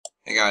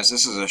guys,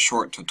 this is a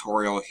short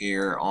tutorial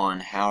here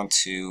on how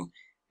to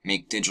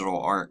make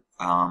digital art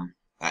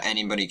that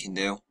anybody can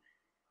do.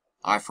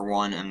 I, for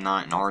one, am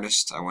not an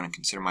artist. I wouldn't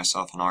consider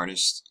myself an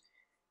artist.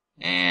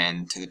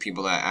 And to the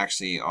people that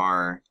actually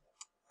are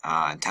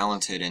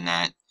talented in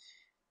that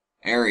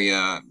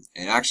area,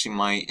 it actually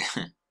might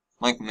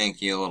might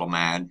make you a little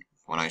mad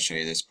when I show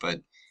you this, but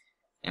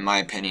in my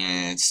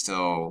opinion, it's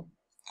still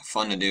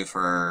fun to do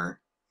for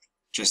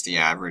just the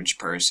average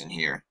person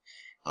here,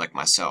 like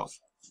myself.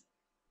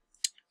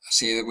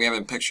 See that we have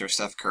a picture of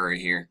Steph Curry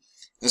here.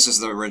 This is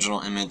the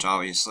original image,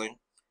 obviously,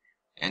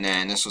 and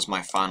then this was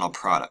my final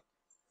product.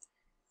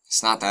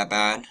 It's not that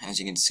bad, as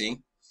you can see.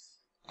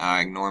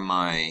 Ignore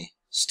my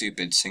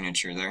stupid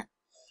signature there.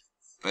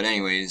 But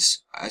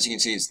anyways, as you can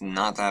see, it's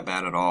not that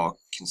bad at all,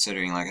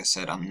 considering, like I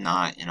said, I'm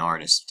not an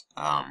artist.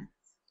 I'm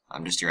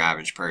just your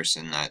average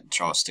person that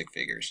draws stick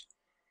figures.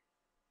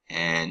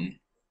 And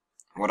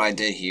what I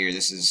did here,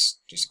 this is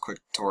just a quick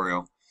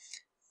tutorial.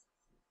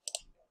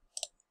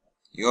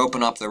 You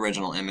open up the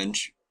original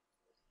image,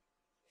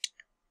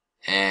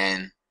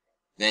 and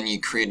then you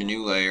create a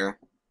new layer.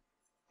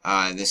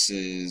 It's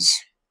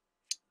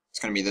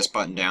going to be this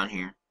button down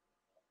here.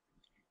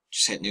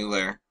 Just hit new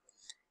layer,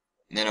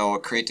 and then it will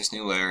create this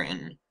new layer,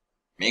 and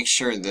make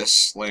sure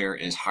this layer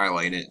is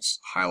highlighted. It's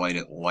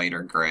highlighted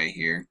lighter gray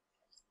here.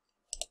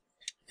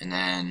 And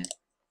then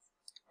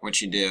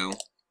what you do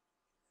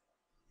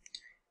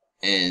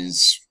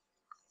is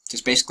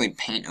just basically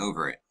paint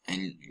over it,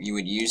 and you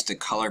would use the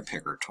color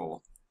picker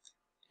tool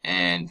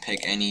and pick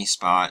any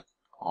spot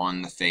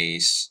on the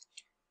face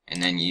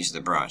and then use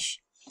the brush.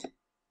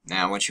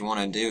 Now what you want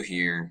to do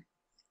here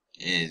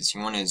is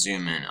you want to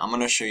zoom in. I'm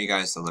going to show you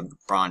guys the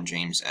LeBron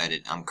James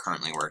edit I'm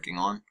currently working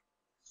on,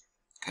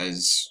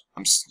 because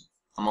I'm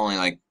only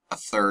like a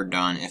third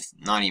done, if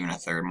not even a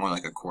third, more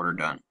like a quarter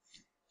done.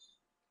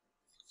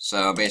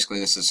 So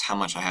basically this is how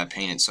much I have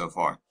painted so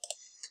far.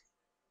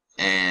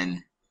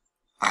 And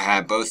I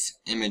have both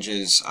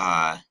images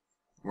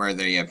where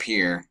they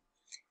appear,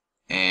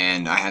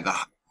 and I had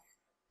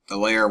the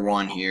layer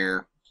 1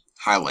 here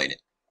highlighted.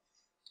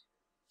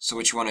 So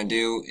what you want to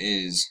do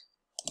is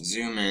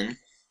zoom in.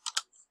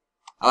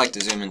 I like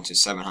to zoom in to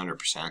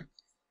 700%.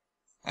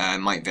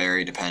 It might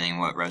vary depending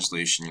what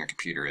resolution your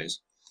computer is.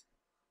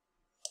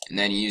 And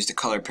then you use the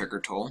color picker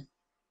tool,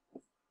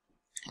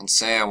 and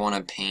say I want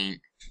to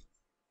paint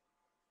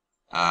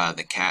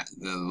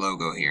the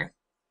logo here.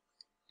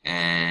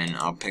 And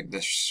I'll pick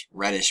this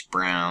reddish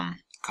brown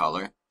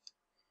color,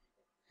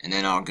 and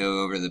then I'll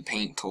go over the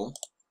paint tool,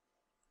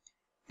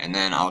 and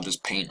then I'll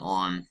just paint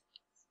on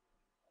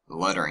the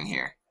lettering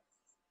here.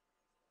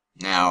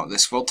 Now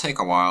this will take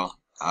a while,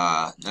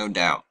 no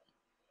doubt,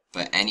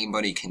 but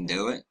anybody can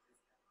do it.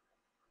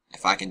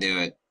 If I can do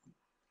it,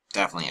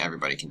 definitely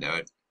everybody can do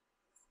it.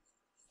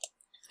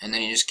 And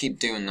then you just keep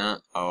doing that.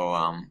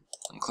 I'll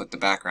click the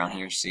background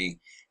here, see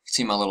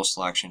my little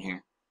selection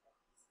here.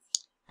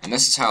 And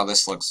this is how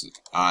this looks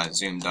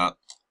zoomed up.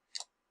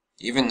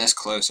 Even this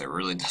close, it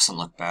really doesn't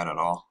look bad at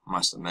all, I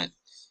must admit.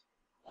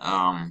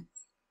 And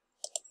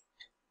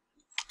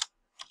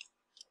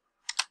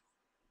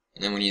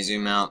then when you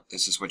zoom out,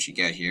 this is what you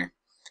get here.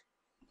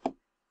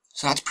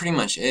 So that's pretty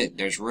much it.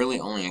 There's really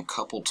only a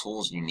couple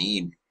tools you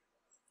need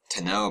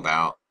to know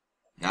about.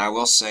 Now I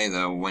will say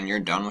though, when you're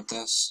done with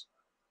this,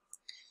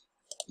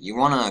 you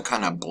want to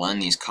kind of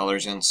blend these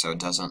colors in so it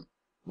doesn't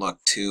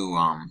look too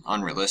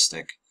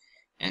unrealistic.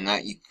 And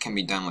that can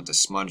be done with the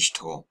smudge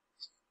tool.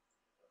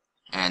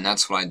 And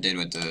that's what I did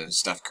with the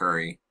Steph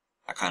Curry.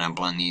 I kind of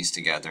blend these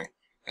together,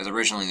 because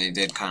originally they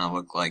did kind of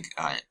look like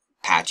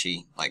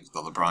patchy, like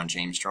the LeBron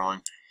James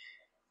drawing.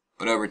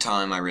 But over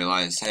time I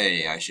realized,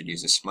 hey, I should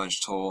use a smudge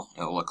tool.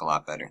 It'll look a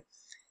lot better.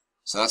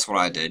 So that's what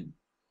I did.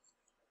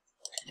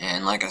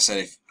 And like I said,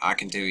 if I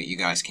can do it, you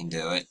guys can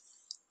do it.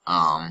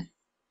 And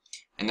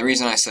the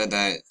reason I said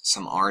that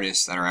some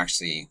artists that are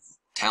actually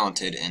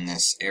talented in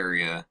this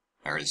area,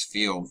 or this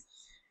field,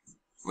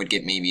 would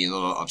get maybe a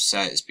little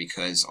upset is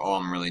because all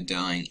I'm really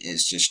doing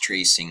is just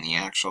tracing the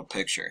actual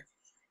picture.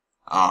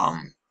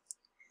 But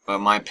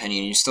in my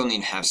opinion, you still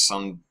need to have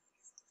some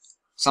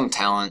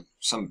talent,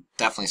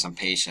 definitely some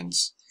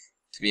patience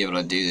to be able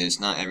to do this.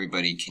 Not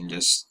everybody can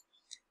just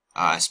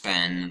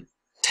spend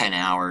 10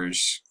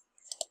 hours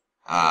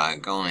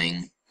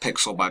going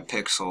pixel by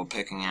pixel,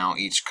 picking out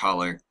each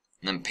color,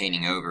 and then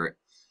painting over it.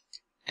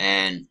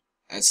 And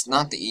it's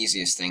not the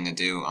easiest thing to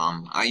do.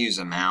 I use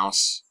a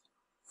mouse.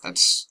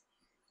 That's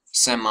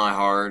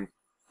semi-hard.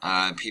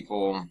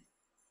 People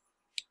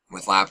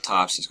with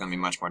laptops, it's going to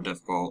be much more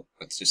difficult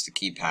with just the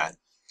keypad.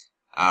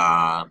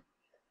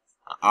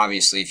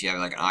 Obviously, if you have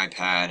like an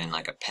iPad and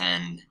like a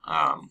pen,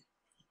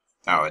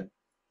 that would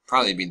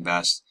probably be the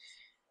best.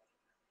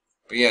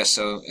 But yeah,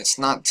 so it's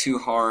not too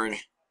hard.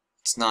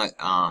 It's not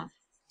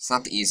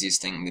the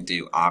easiest thing to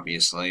do,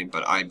 obviously,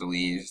 but I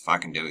believe if I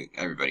can do it,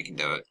 everybody can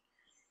do it.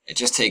 It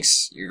just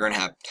takes, you're going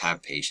to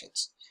have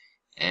patience.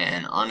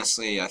 And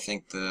honestly, I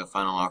think the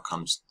final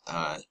outcome's,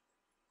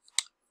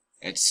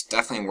 it's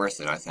definitely worth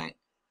it, I think.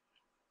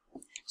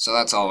 So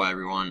that's all,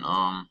 everyone.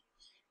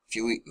 If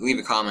you leave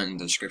a comment in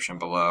the description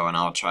below, and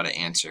I'll try to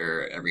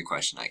answer every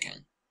question I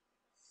can.